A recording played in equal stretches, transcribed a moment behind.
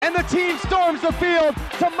the team storms the field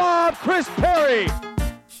to mob Chris Perry.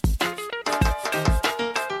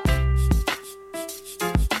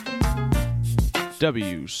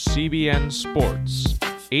 WCBN Sports,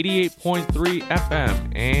 88.3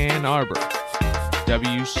 FM Ann Arbor,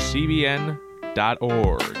 WCBN.org.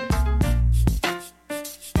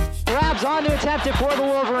 Grabs on to attempt it for the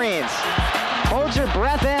Wolverines. Holds your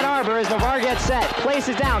breath, Ann Arbor, as Navarre gets set.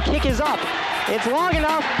 Places down, kick is up. It's long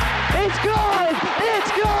enough. It's good!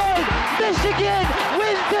 It's good! Michigan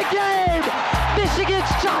wins the game! Michigan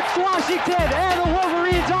shocks Washington, and the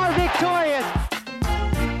Wolverines are victorious!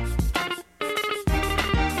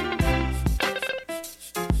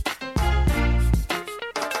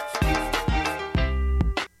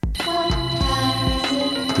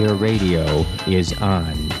 Your radio is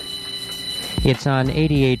on. It's on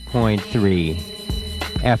 88.3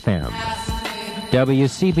 FM.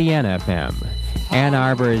 WCBN FM. Ann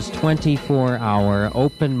Arbor's 24-hour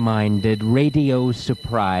open-minded radio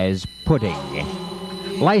surprise pudding.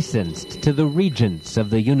 Licensed to the regents of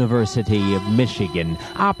the University of Michigan.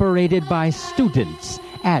 Operated by students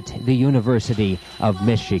at the University of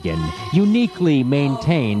Michigan, uniquely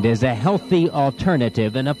maintained as a healthy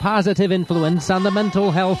alternative and a positive influence on the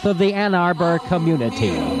mental health of the Ann Arbor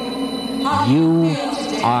community. You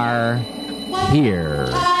are here.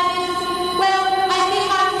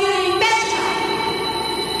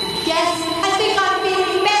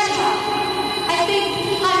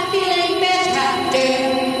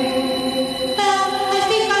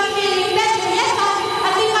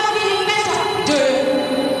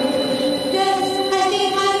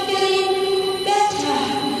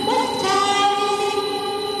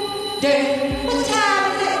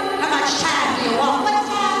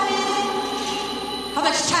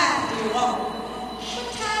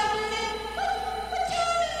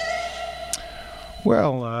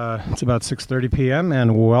 Well, it's about 6:30 p.m.,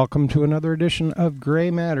 and welcome to another edition of Gray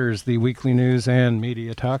Matters, the weekly news and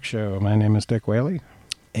media talk show. My name is Dick Whaley.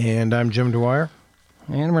 And I'm Jim Dwyer.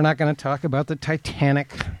 And we're not going to talk about the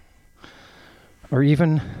Titanic or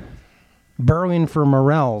even burrowing for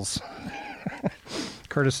morels,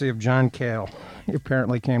 courtesy of John Cale. He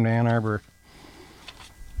apparently came to Ann Arbor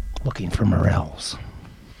looking for morels.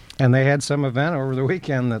 And they had some event over the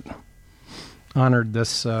weekend that honored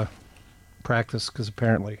this practice, because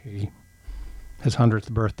apparently his 100th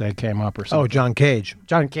birthday came up or something. Oh, John Cage.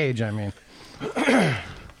 John Cage, I mean. I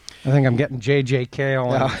think I'm getting J.J.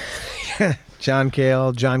 Cale. John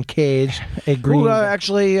Cale, John Cage, who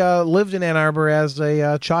actually lived in Ann Arbor as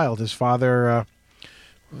a child. His father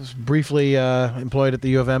was briefly employed at the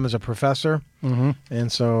U of M as a professor. Mm-hmm.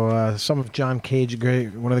 And so some of John Cage,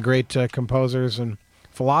 one of the great composers and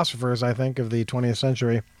philosophers, I think, of the 20th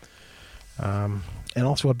century. And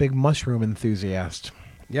also a big mushroom enthusiast.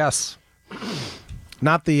 Yes.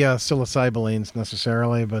 Not the psilocybines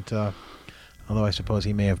necessarily, but although I suppose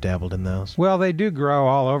he may have dabbled in those. Well, they do grow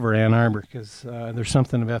all over Ann Arbor, because there's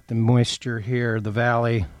something about the moisture here, the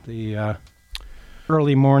valley, the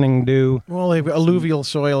early morning dew. Well, the alluvial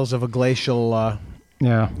soils of a glacial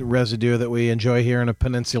residue that we enjoy here in a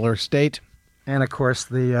peninsular state. And, of course,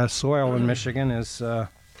 the soil in Michigan is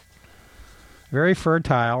very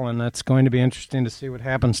fertile, and it's going to be interesting to see what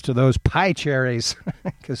happens to those pie cherries,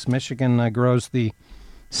 because Michigan grows the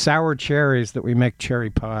sour cherries that we make cherry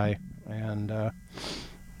pie. And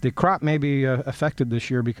the crop may be affected this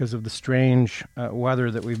year because of the strange weather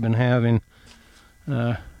that we've been having.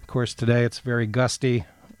 Of course, today it's very gusty.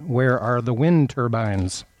 Where are the wind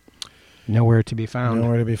turbines? Nowhere to be found.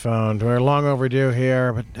 Nowhere to be found. We're long overdue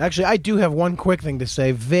here. But actually, I do have one quick thing to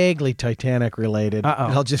say, vaguely Titanic related.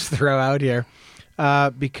 I'll just throw out here.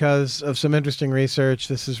 Because of some interesting research,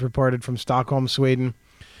 this is reported from Stockholm, Sweden,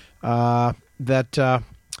 that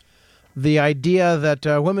the idea that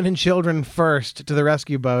women and children first to the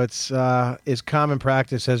rescue boats is common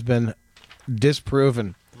practice has been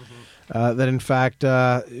disproven. Mm-hmm. That, in fact,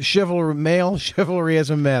 male chivalry is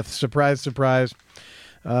a myth. Surprise, surprise.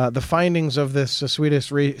 The findings of this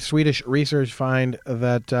Swedish research find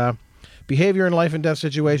that behavior in life and death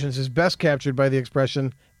situations is best captured by the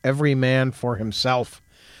expression, every man for himself.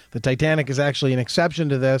 The Titanic is actually an exception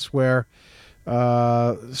to this, where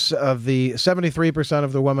of the 73%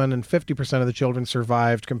 of the women and 50% of the children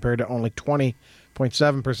survived, compared to only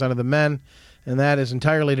 20.7% of the men. And that is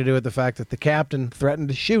entirely to do with the fact that the captain threatened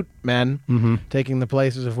to shoot men, taking the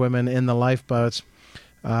places of women in the lifeboats.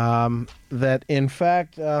 That, in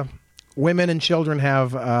fact, women and children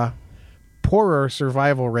have poorer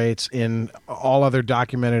survival rates in all other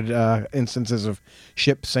documented instances of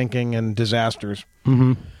ship sinking and disasters,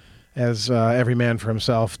 as every man for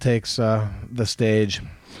himself takes the stage.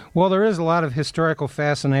 Well, there is a lot of historical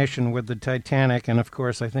fascination with the Titanic, and of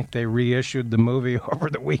course, I think they reissued the movie over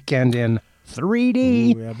the weekend in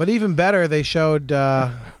 3D. Ooh, yeah. But even better, they showed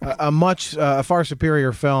a far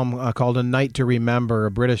superior film called A Night to Remember,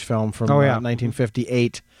 a British film from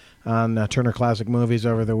 1958 on Turner Classic Movies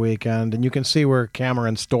over the weekend. And you can see where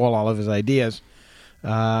Cameron stole all of his ideas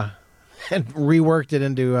and reworked it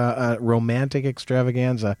into a romantic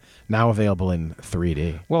extravaganza, now available in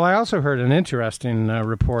 3D. Well, I also heard an interesting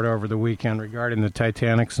report over the weekend regarding the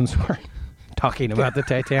Titanic, since we're talking about the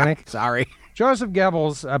Titanic. Sorry. Joseph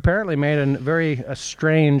Goebbels apparently made a very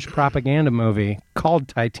strange propaganda movie called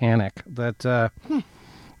Titanic that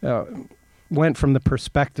went from the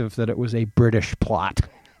perspective that it was a British plot.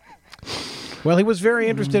 Well, he was very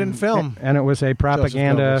interested in film. And it was a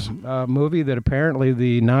propaganda movie that apparently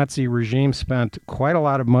the Nazi regime spent quite a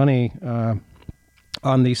lot of money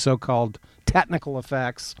on the so-called technical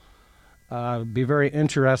effects. Be very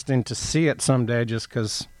interesting to see it someday, just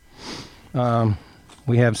because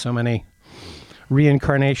we have so many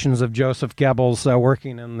reincarnations of Joseph Goebbels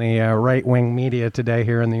working in the right-wing media today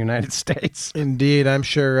here in the United States. Indeed, I'm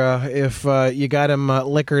sure if you got him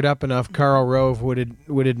liquored up enough, Karl Rove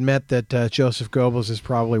would admit that Joseph Goebbels is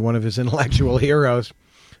probably one of his intellectual heroes.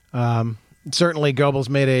 Certainly, Goebbels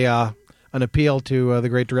made an appeal to the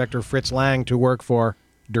great director Fritz Lang to work for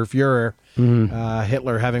Der Fuhrer,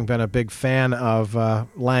 Hitler having been a big fan of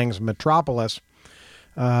Lang's Metropolis.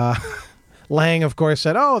 Lang, of course,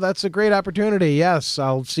 said, "Oh, that's a great opportunity. Yes,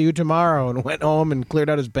 I'll see you tomorrow," and went home and cleared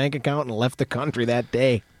out his bank account and left the country that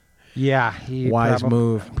day. Yeah, he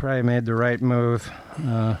move. Probably made the right move.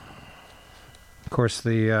 Of course,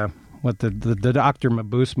 the Dr.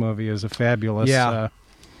 Mabuse movie is a fabulous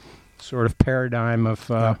sort of paradigm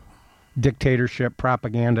of dictatorship,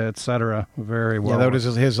 propaganda, etc. Very well. Yeah, that was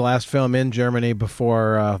his last film in Germany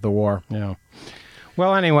before the war. Yeah.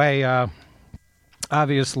 Well, anyway,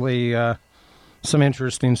 obviously. Some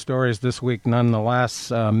interesting stories this week, nonetheless.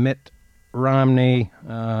 Mitt Romney,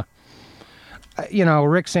 Rick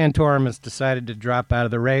Santorum has decided to drop out of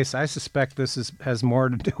the race. I suspect this has more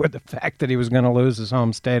to do with the fact that he was going to lose his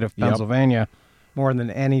home state of Pennsylvania more than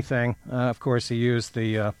anything. Of course, he used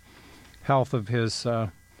the health of his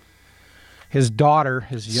daughter.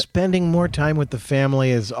 Spending more time with the family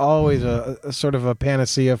is always a sort of a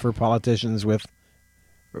panacea for politicians with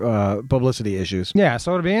publicity issues. Yeah,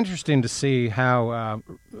 so it'll be interesting to see how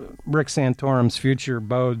Rick Santorum's future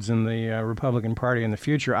bodes in the Republican Party in the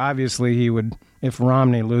future. Obviously, if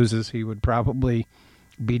Romney loses, he would probably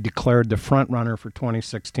be declared the front runner for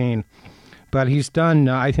 2016. But he's done,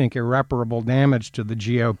 I think, irreparable damage to the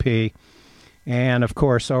GOP. And, of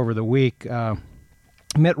course, over the week,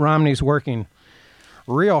 Mitt Romney's working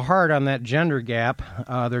real hard on that gender gap.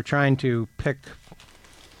 They're trying to pick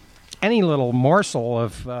any little morsel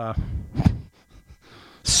of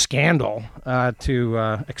scandal to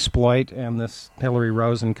exploit, and this Hillary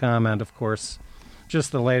Rosen comment, of course,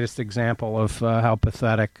 just the latest example of how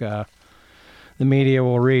pathetic the media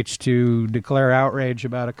will reach to declare outrage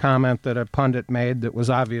about a comment that a pundit made that was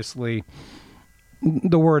obviously,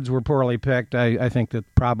 the words were poorly picked. I think that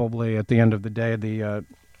probably at the end of the day the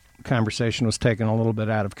conversation was taken a little bit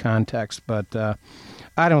out of context, but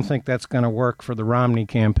I don't think that's going to work for the Romney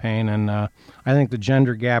campaign, and I think the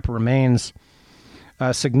gender gap remains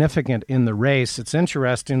significant in the race. It's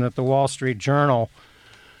interesting that the Wall Street Journal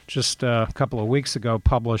just a couple of weeks ago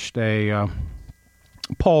published a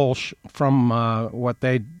poll from what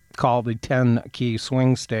they call the 10 key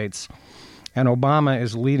swing states, and Obama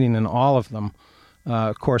is leading in all of them.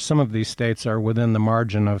 Of course, some of these states are within the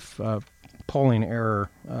margin of polling error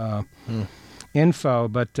info,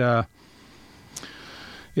 but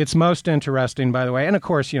it's most interesting, by the way. And, of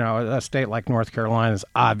course, a state like North Carolina is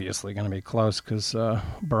obviously going to be close because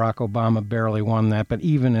Barack Obama barely won that. But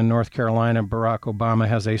even in North Carolina, Barack Obama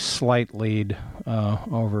has a slight lead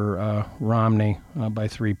over Romney by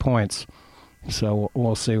 3 points. So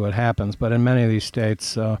we'll see what happens. But in many of these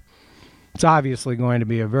states, it's obviously going to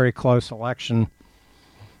be a very close election,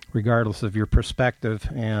 regardless of your perspective.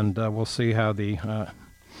 And we'll see how the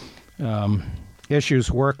issues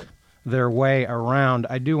work their way around.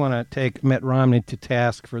 I do want to take Mitt Romney to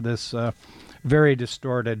task for this very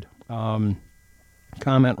distorted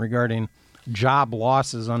comment regarding job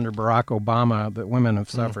losses under Barack Obama that women have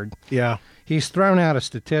suffered. Yeah. He's thrown out a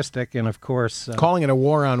statistic, and of course... calling it a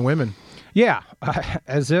war on women. Yeah,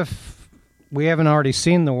 as if we haven't already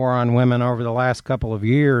seen the war on women over the last couple of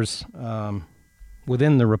years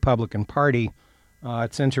within the Republican Party.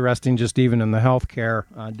 It's interesting, just even in the health care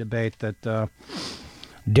debate, that...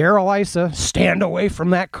 Darrell Issa, stand away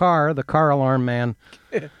from that car, the car alarm man,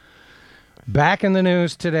 Back in the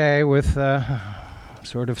news today with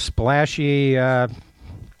sort of splashy,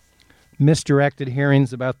 misdirected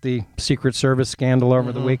hearings about the Secret Service scandal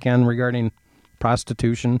over the weekend regarding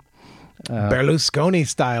prostitution.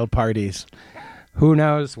 Berlusconi-style parties. Who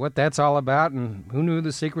knows what that's all about, and who knew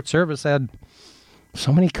the Secret Service had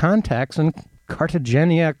so many contacts in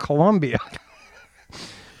Cartagena, Colombia.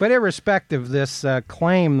 But irrespective, this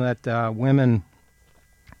claim that women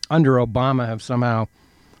under Obama have somehow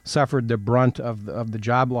suffered the brunt of the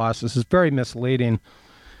job losses is very misleading.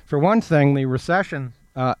 For one thing, the recession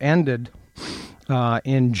ended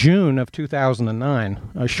in June of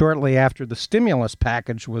 2009, shortly after the stimulus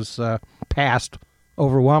package was passed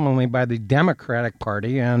overwhelmingly by the Democratic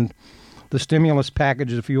Party. And the stimulus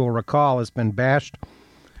package, if you will recall, has been bashed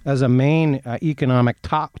as a main economic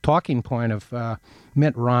talking point of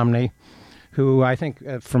Mitt Romney, who I think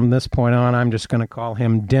from this point on, I'm just going to call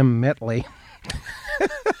him Dim Mittley.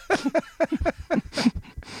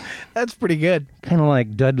 That's pretty good. Kind of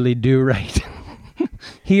like Dudley Do-Right.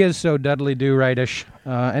 He is so Dudley Do-Right-ish,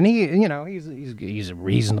 and he's a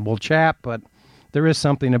reasonable chap, but there is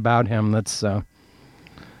something about him that's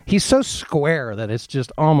he's so square that it's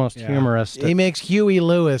just almost humorous. He makes Huey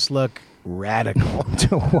Lewis look radical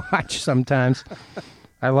to watch sometimes.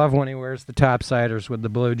 I love when he wears the topsiders with the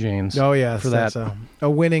blue jeans. Oh, yes. For that's that. a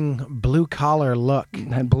winning blue-collar look.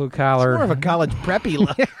 That blue-collar... It's more of a college preppy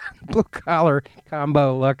look. Blue-collar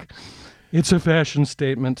combo look. It's a fashion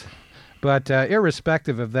statement. But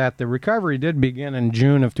irrespective of that, the recovery did begin in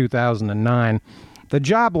June of 2009. The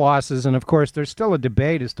job losses, and of course there's still a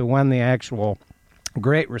debate as to when the actual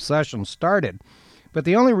Great Recession started. But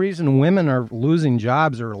the only reason women are losing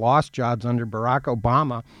jobs or lost jobs under Barack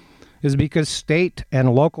Obama is because state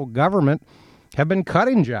and local government have been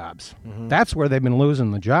cutting jobs. Mm-hmm. That's where they've been losing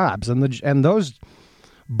the jobs. And those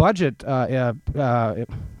budget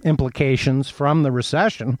implications from the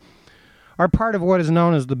recession are part of what is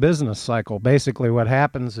known as the business cycle. Basically, what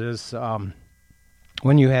happens is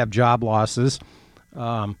when you have job losses,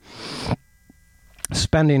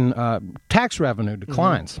 spending tax revenue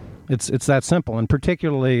declines. Mm-hmm. It's that simple, and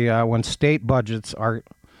particularly when state budgets are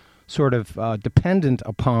sort of dependent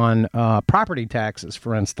upon property taxes,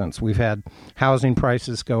 for instance. We've had housing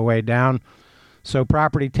prices go way down, so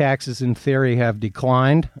property taxes in theory have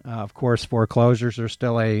declined. Of course, foreclosures are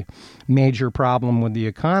still a major problem with the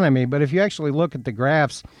economy, but if you actually look at the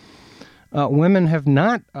graphs, women have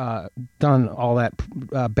not done all that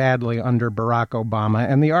badly under Barack Obama,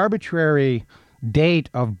 and the arbitrary date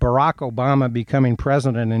of Barack Obama becoming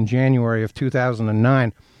president in January of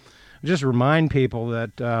 2009, just remind people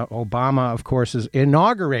that Obama, of course, is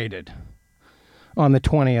inaugurated on the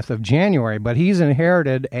 20th of January, but he's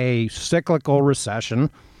inherited a cyclical recession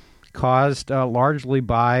caused largely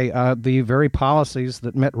by the very policies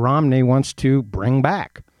that Mitt Romney wants to bring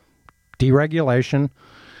back. Deregulation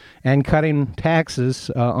and cutting taxes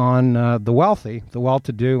on the wealthy, the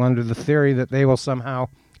well-to-do, under the theory that they will somehow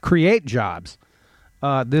create jobs.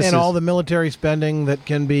 All the military spending that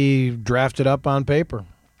can be drafted up on paper.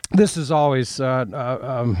 This is always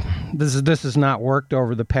this has not worked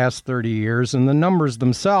over the past 30 years, and the numbers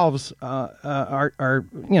themselves are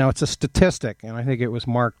it's a statistic, and I think it was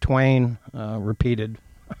Mark Twain repeated,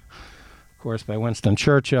 of course, by Winston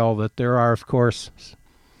Churchill, that there are, of course,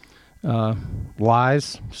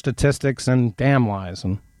 lies, statistics, and damn lies,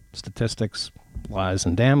 and statistics, lies,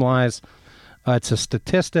 and damn lies. It's a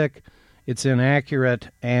statistic. It's inaccurate,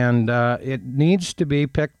 and it needs to be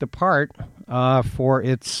picked apart for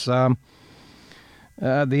its the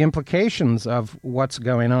implications of what's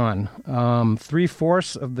going on.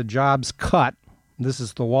 3/4 of the jobs cut. This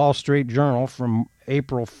is the Wall Street Journal from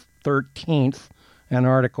April 13th, an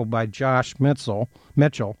article by Josh Mitchell.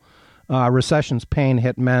 Recession's pain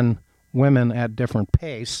hit men, women at different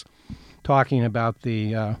pace, talking about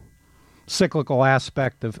the cyclical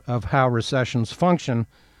aspect of how recessions function.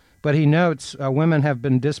 But he notes women have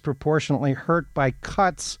been disproportionately hurt by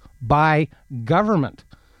cuts by government.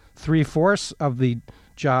 3/4 of the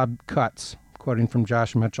job cuts, quoting from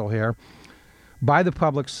Josh Mitchell here, by the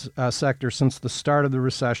public sector since the start of the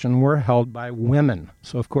recession were held by women.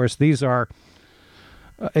 So, of course, these are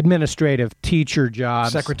administrative teacher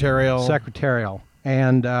jobs. Secretarial.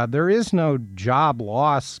 And there is no job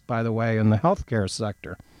loss, by the way, in the healthcare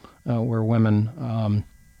sector, where women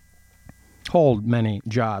hold many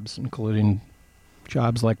jobs, including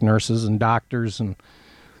jobs like nurses and doctors and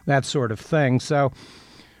that sort of thing. So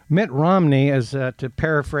Mitt Romney, as to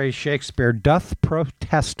paraphrase Shakespeare, doth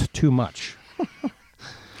protest too much.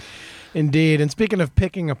 Indeed. And speaking of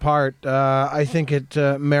picking apart, I think it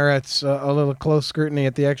merits a little close scrutiny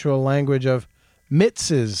at the actual language of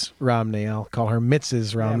Mrs. Romney. I'll call her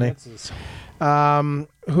Mrs. Romney. Yeah,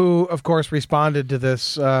 Who, of course, responded to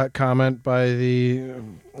this comment by the,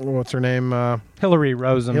 what's her name? Hillary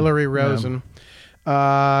Rosen. Hillary Rosen.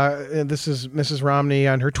 This is Mrs. Romney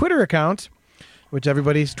on her Twitter account, which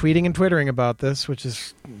everybody's tweeting and twittering about this, which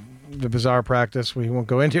is the bizarre practice we won't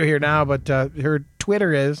go into here now, but her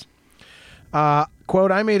Twitter is,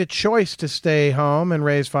 quote, "I made a choice to stay home and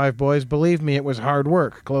raise 5 boys. Believe me, it was hard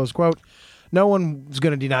work," close quote. No one's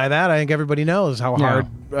going to deny that. I think everybody knows how hard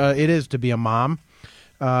it is to be a mom.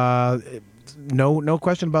 No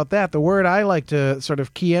question about that. The word I like to sort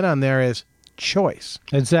of key in on there is choice.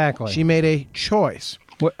 Exactly. She made a choice.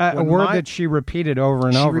 A word that she repeated over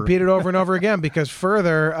and over. She repeated over and over again because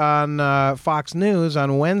further on Fox News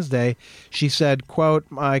on Wednesday, she said, quote,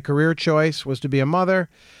 "My career choice was to be a mother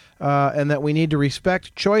and that we need to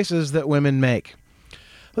respect choices that women make."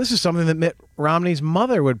 This is something that Mitt Romney's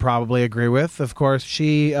mother would probably agree with. Of course,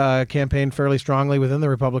 she campaigned fairly strongly within the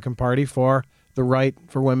Republican Party for the right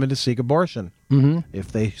for women to seek abortion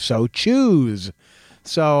if they so choose.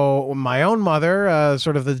 So my own mother,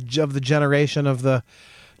 sort of the generation of the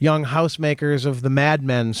young housemakers of the Mad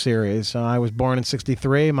Men series. I was born in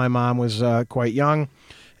 '63. My mom was quite young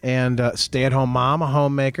and stay-at-home mom, a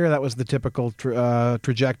homemaker. That was the typical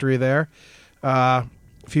trajectory there. A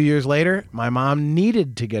few years later, my mom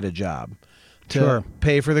needed to get a job to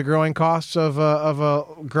pay for the growing costs of a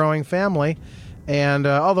growing family. And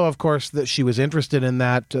although, of course, that she was interested in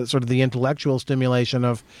that sort of the intellectual stimulation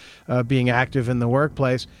of being active in the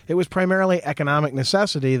workplace, it was primarily economic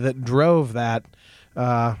necessity that drove that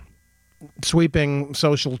sweeping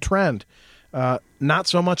social trend, not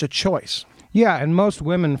so much a choice. Yeah, and most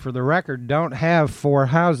women, for the record, don't have 4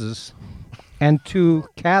 houses and 2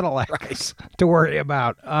 Cadillacs to worry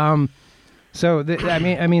about. So She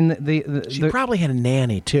probably had a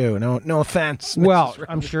nanny too. No offense. Well,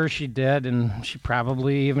 I'm sure she did, and she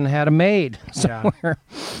probably even had a maid somewhere.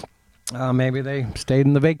 Yeah. Maybe they stayed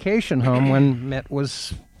in the vacation home when Mitt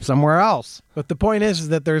was somewhere else. But the point is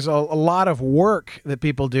that there's a lot of work that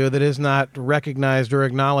people do that is not recognized or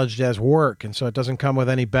acknowledged as work, and so it doesn't come with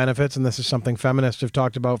any benefits. And this is something feminists have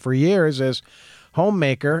talked about for years: is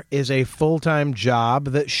homemaker is a full-time job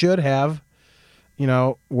that should have.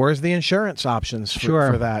 Where's the insurance options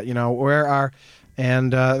for that?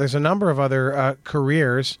 There's a number of other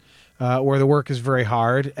careers where the work is very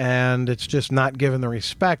hard and it's just not given the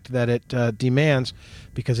respect that it demands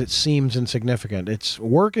because it seems insignificant.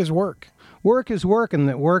 Work is work. Work is work, and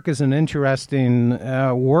that work is an interesting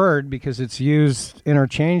word because it's used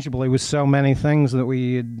interchangeably with so many things that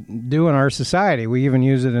we do in our society. We even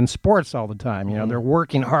use it in sports all the time. They're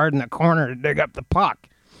working hard in the corner to dig up the puck.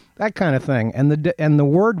 That kind of thing. And the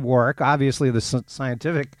word work, obviously the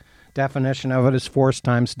scientific definition of it is force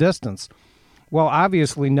times distance. Well,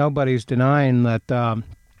 obviously nobody's denying that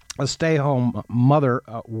a stay-home mother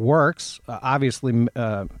works. Obviously,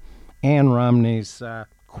 Ann Romney's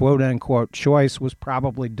quote-unquote choice was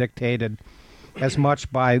probably dictated as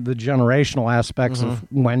much by the generational aspects of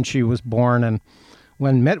when she was born and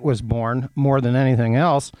when Mitt was born more than anything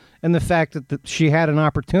else, and the fact that she had an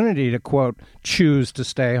opportunity to, quote, choose to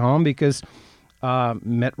stay home because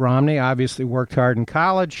Mitt Romney obviously worked hard in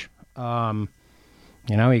college.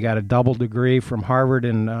 He got a double degree from Harvard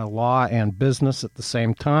in law and business at the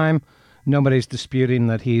same time. Nobody's disputing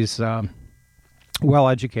that he's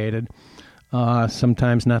well-educated,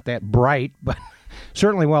 sometimes not that bright, but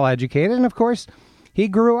certainly well-educated, and of course, he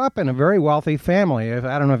grew up in a very wealthy family.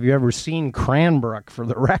 I don't know if you've ever seen Cranbrook, for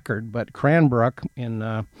the record, but Cranbrook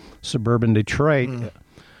in suburban Detroit,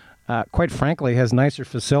 quite frankly, has nicer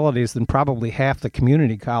facilities than probably half the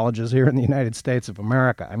community colleges here in the United States of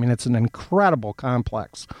America. I mean, it's an incredible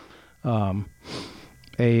complex.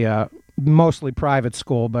 A mostly private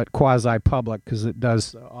school, but quasi-public, because it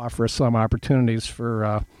does offer some opportunities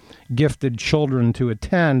for gifted children to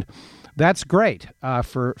attend. That's great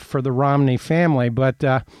for the Romney family, but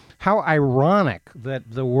how ironic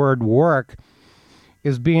that the word work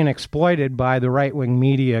is being exploited by the right-wing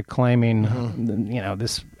media claiming,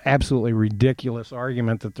 this absolutely ridiculous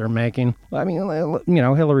argument that they're making. I mean,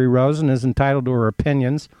 Hillary Rosen is entitled to her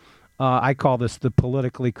opinions. I call this the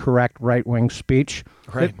politically correct right-wing speech.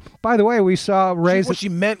 Right. That, by the way, we saw raise. What she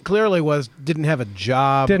meant clearly was didn't have a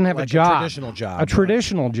job. Didn't have a job. A traditional job. A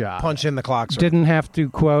traditional job. Punch in the clock. Didn't have to,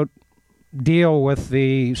 quote, deal with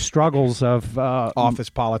the struggles of office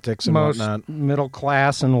politics and most whatnot. Middle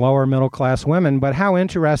class and lower middle class women. But how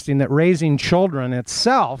interesting that raising children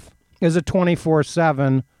itself is a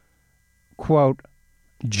 24/7 quote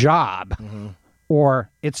job, or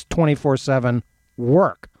it's 24/7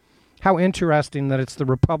 work. How interesting that it's the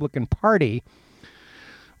Republican Party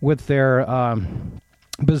with their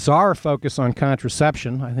bizarre focus on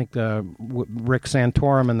contraception. I think Rick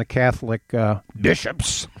Santorum and the Catholic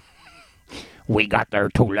bishops, we got there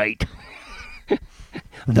too late.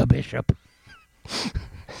 The bishop.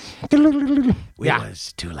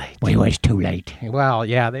 was too late. We was too late. Well,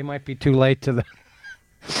 yeah, they might be too late to the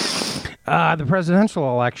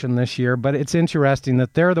presidential election this year, but it's interesting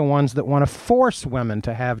that they're the ones that want to force women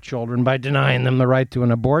to have children by denying them the right to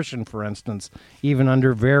an abortion, for instance, even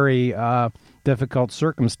under very difficult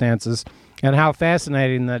circumstances. And how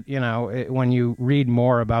fascinating that, when you read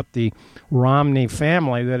more about the Romney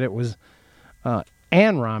family, that it was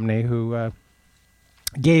Ann Romney who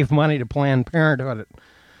gave money to Planned Parenthood at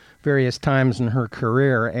various times in her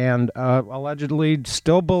career and allegedly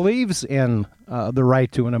still believes in the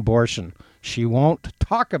right to an abortion. She won't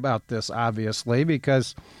talk about this, obviously,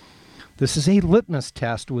 because this is a litmus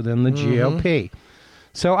test within the GOP.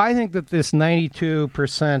 So I think that this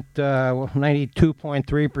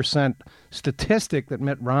 92.3% statistic that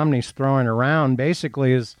Mitt Romney's throwing around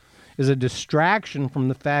basically is a distraction from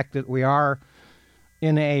the fact that we are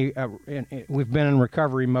we've been in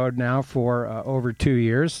recovery mode now for over 2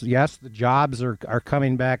 years. Yes, the jobs are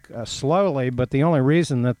coming back slowly, but the only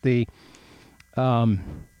reason that the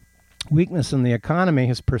weakness in the economy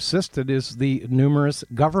has persisted is the numerous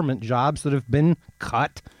government jobs that have been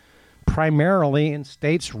cut primarily in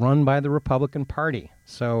states run by the Republican Party.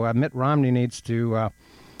 So Mitt Romney needs to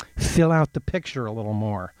fill out the picture a little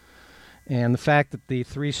more. And the fact that the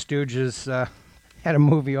Three Stooges had a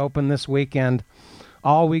movie open this weekend,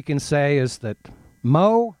 all we can say is that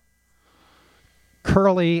Moe,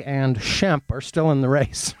 Curly, and Shemp are still in the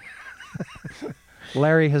race.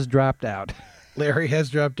 Larry has dropped out. Larry has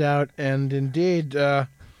dropped out, and indeed, I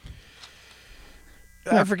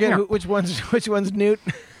forget which one's Newt.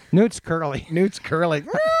 Newt's Curly. Newt's Curly.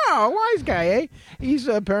 Oh, wise guy, eh? He's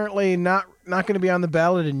apparently not going to be on the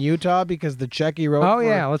ballot in Utah because the check he wrote. Oh,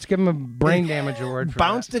 yeah. Let's give him a brain damage award for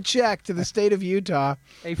bounced a check to the state of Utah.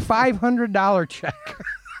 A $500 check.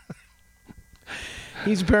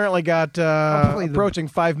 He's apparently got approaching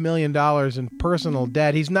 $5 million in personal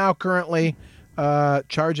debt. He's now currently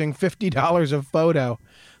charging $50 a photo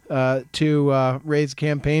to raise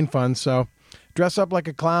campaign funds. So dress up like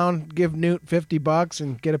a clown, give Newt $50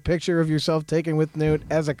 and get a picture of yourself taken with Newt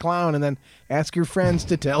as a clown, and then ask your friends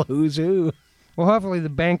to tell who's who. Well, hopefully the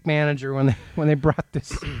bank manager, when they brought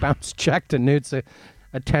this bounced check to Newt's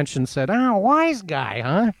attention, said, "Oh, wise guy,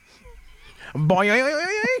 huh?" Boy,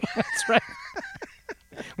 that's right.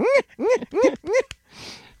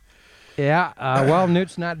 Yeah, well,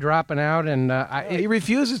 Newt's not dropping out, and he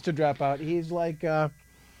refuses to drop out. He's like, I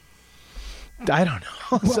don't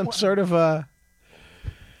know, some sort of a...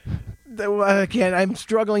 I'm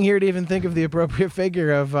struggling here to even think of the appropriate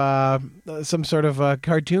figure of some sort of a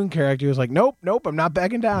cartoon character who's like, nope, I'm not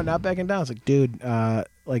backing down. It's like, dude,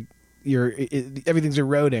 everything's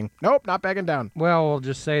eroding. Nope, not backing down. Well, we'll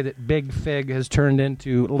just say that Big Fig has turned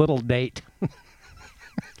into Little Date.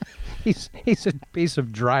 He's a piece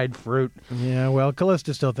of dried fruit. Yeah, well,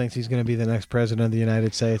 Callista still thinks he's going to be the next president of the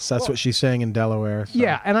United States. That's what she's saying in Delaware. So.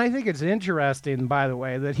 Yeah, and I think it's interesting, by the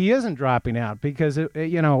way, that he isn't dropping out because,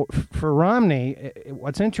 for Romney,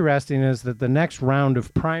 what's interesting is that the next round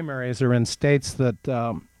of primaries are in states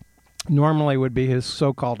that normally would be his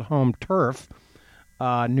so-called home turf.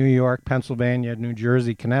 New York, Pennsylvania, New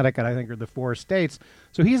Jersey, Connecticut, I think are the 4 states.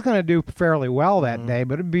 So he's going to do fairly well that day,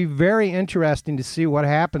 but it'd be very interesting to see what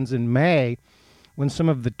happens in May when some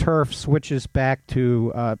of the turf switches back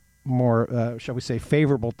to more, shall we say,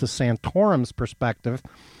 favorable to Santorum's perspective,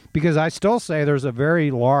 because I still say there's a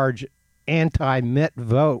very large anti-Mitt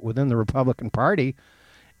vote within the Republican Party,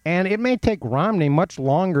 and it may take Romney much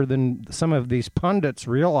longer than some of these pundits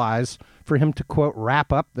realize for him to, quote,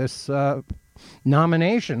 wrap up this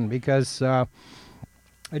nomination, because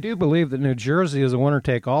I do believe that New Jersey is a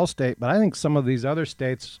winner-take-all state, but I think some of these other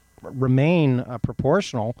states remain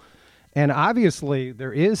proportional. And obviously,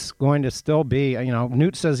 there is going to still be,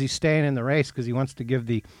 Newt says he's staying in the race because he wants to give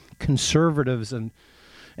the conservatives an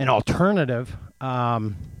alternative.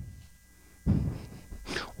 What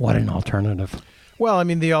an alternative. Well, I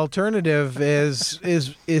mean, the alternative is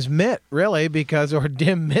Mitt, really, or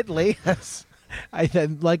Dim Mittley.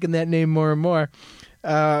 I'm liking that name more and more.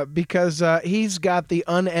 Because he's got the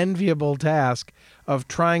unenviable task of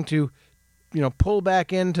trying to, pull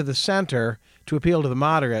back into the center to appeal to the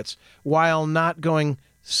moderates while not going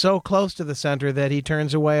so close to the center that he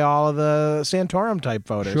turns away all of the Santorum-type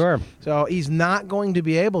voters. Sure. So he's not going to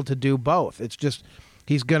be able to do both. It's just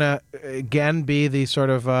He's going to, again, be the sort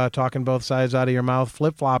of talking both sides out of your mouth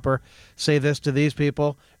flip-flopper, say this to these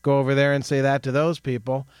people, go over there and say that to those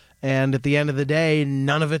people. And at the end of the day,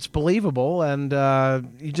 none of it's believable, and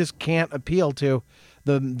you just can't appeal to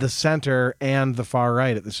the center and the far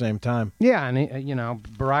right at the same time. Yeah, and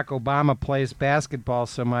Barack Obama plays basketball,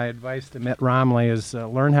 so my advice to Mitt Romney is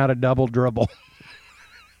learn how to double dribble.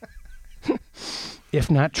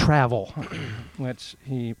 If not travel, which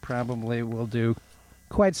he probably will do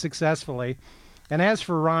quite successfully. And as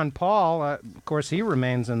for Ron Paul, of course, he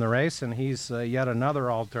remains in the race, and he's yet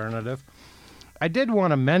another alternative. I did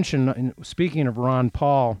want to mention, speaking of Ron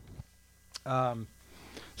Paul,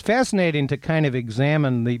 it's fascinating to kind of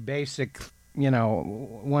examine the basic,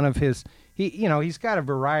 one of his, he's got a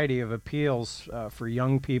variety of appeals for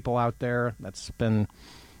young people out there. That's been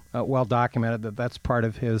well documented that's part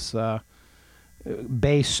of his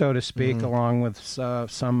base, so to speak, along with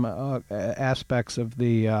some aspects of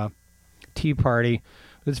the Tea Party.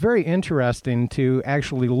 It's very interesting to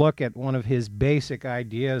actually look at one of his basic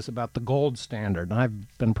ideas about the gold standard. And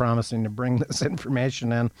I've been promising to bring this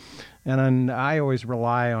information in, and I always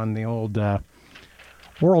rely on the old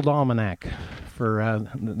World Almanac for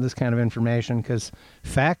this kind of information because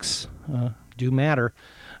facts do matter.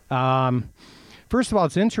 First of all,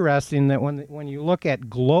 it's interesting that when you look at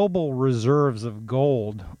global reserves of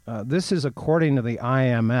gold, this is according to the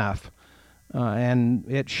IMF, and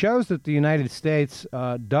it shows that the United States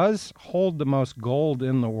does hold the most gold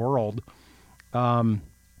in the world,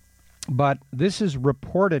 but this is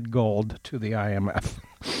reported gold to the IMF.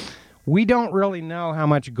 We don't really know how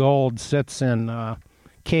much gold sits in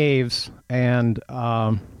caves and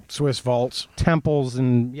Swiss vaults, temples,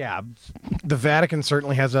 and the Vatican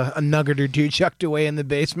certainly has a nugget or two chucked away in the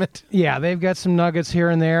basement. Yeah, they've got some nuggets here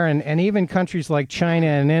and there, and even countries like China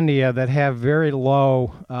and India that have very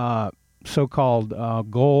low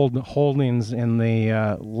so-called gold holdings in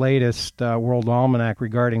the latest World Almanac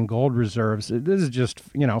regarding gold reserves. This is just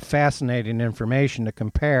fascinating information to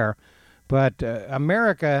compare. But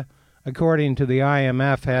America, according to the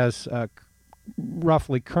IMF, has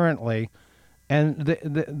roughly currently. And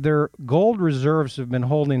their gold reserves have been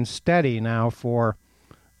holding steady now for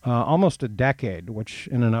almost a decade, which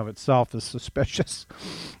in and of itself is suspicious.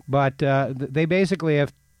 But they basically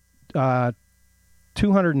have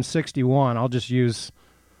 261. I'll just use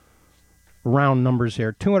round numbers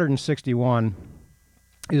here. 261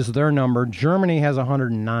 is their number. Germany has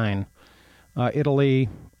 109. Italy,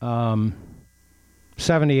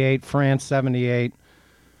 78. France, 78.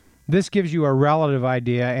 This gives you a relative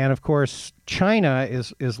idea, and of course, China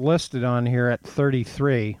is listed on here at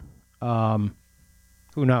 33. Who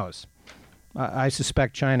knows? I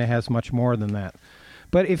suspect China has much more than that.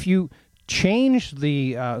 But if you change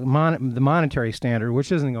the monetary standard, which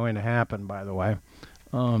isn't going to happen, by the way,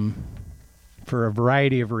 for a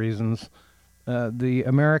variety of reasons, the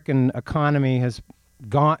American economy has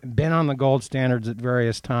been on the gold standards at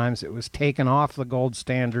various times. It was taken off the gold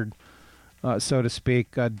standard, so to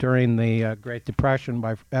speak, during the Great Depression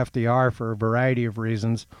by FDR for a variety of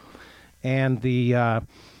reasons. And the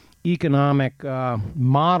economic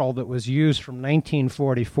model that was used from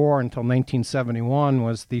 1944 until 1971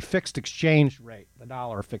 was the fixed exchange rate, the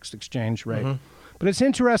dollar fixed exchange rate. Mm-hmm. But it's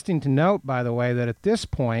interesting to note, by the way, that at this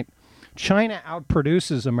point, China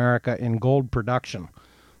outproduces America in gold production.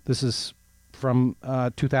 This is from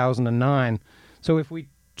 2009. So if we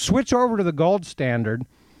switch over to the gold standard,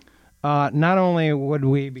 not only would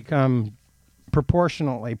we become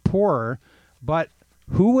proportionately poorer, but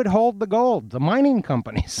who would hold the gold? The mining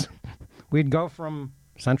companies. We'd go from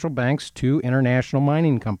central banks to international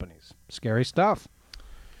mining companies. Scary stuff.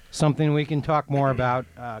 Something we can talk more about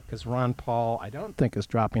because Ron Paul, I don't think, is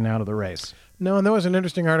dropping out of the race. No, and there was an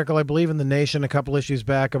interesting article, I believe, in The Nation a couple issues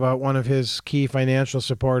back about one of his key financial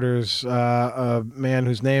supporters, a man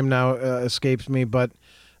whose name now escapes me, but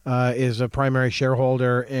is a primary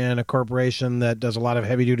shareholder in a corporation that does a lot of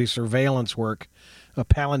heavy-duty surveillance work, a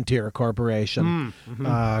Palantir Corporation,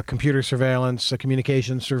 computer surveillance,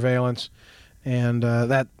 communications surveillance, and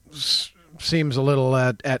that seems a little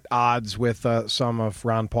at odds with some of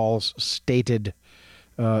Ron Paul's stated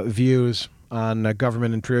views on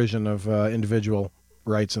government intrusion of individual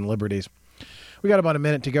rights and liberties. We got about a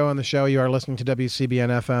minute to go on the show. You are listening to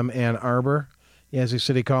WCBN-FM Ann Arbor. Yazoo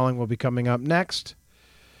City Calling will be coming up next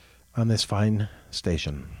on this fine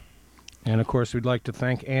station. And, of course, we'd like to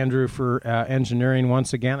thank Andrew for engineering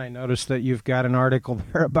once again. I noticed that you've got an article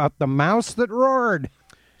there about the mouse that roared.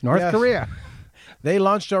 North Korea. They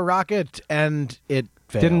launched a rocket, and it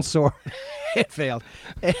failed. Didn't soar. It failed.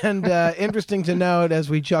 And interesting to note, as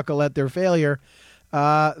we chuckle at their failure,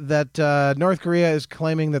 that North Korea is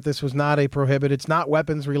claiming that this was not a prohibit. It's not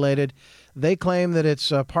weapons related. They claim that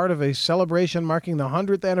it's part of a celebration marking the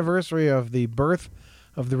 100th anniversary of the birth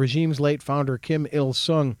of the regime's late founder, Kim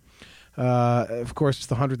Il-sung. Of course, it's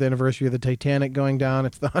the 100th anniversary of the Titanic going down.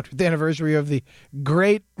 It's the 100th anniversary of the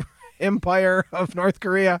great empire of North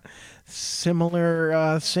Korea.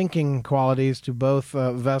 Similar sinking qualities to both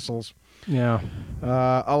vessels. Yeah.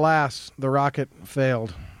 Alas, the rocket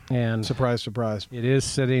failed. And surprise, surprise. it is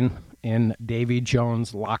sitting in Davy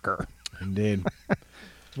Jones' locker. Indeed.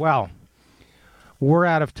 Well, we're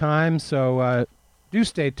out of time, so do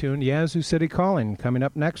stay tuned. Yazoo City Calling coming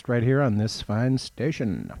up next right here on this fine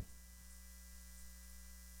station.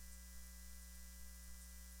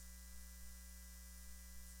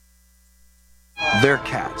 They're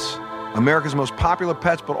cats. America's most popular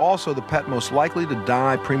pets, but also the pet most likely to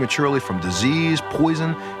die prematurely from disease,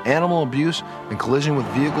 poison, animal abuse, and collision with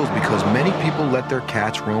vehicles because many people let their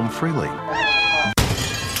cats roam freely.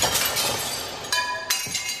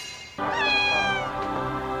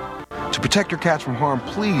 To protect your cats from harm,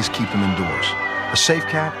 please keep them indoors. A safe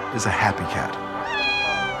cat is a happy cat.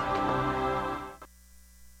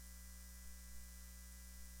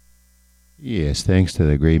 Yes, thanks to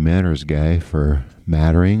the Gray Matters guy for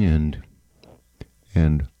mattering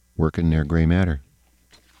and working their gray matter.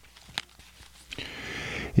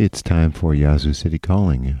 It's time for Yazoo City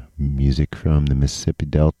Calling. Music from the Mississippi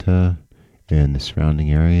Delta and the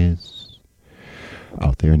surrounding areas,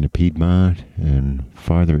 out there in the Piedmont and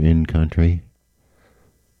farther in country.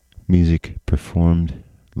 Music performed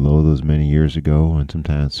those many years ago, and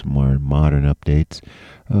sometimes some more modern updates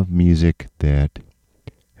of music that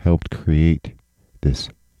helped create this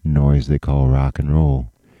noise they call rock and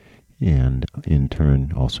roll, and in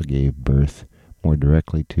turn also gave birth more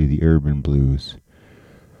directly to the urban blues.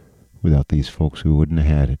 Without these folks, we wouldn't have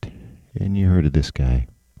had it. And you heard of this guy.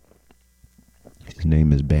 His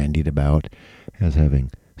name is bandied about as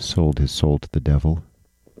having sold his soul to the devil.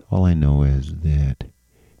 All I know is that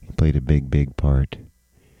he played a big, big part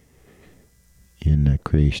in the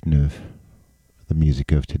creation of the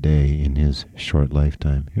music of today in his short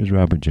lifetime. Here's Robert Johnson.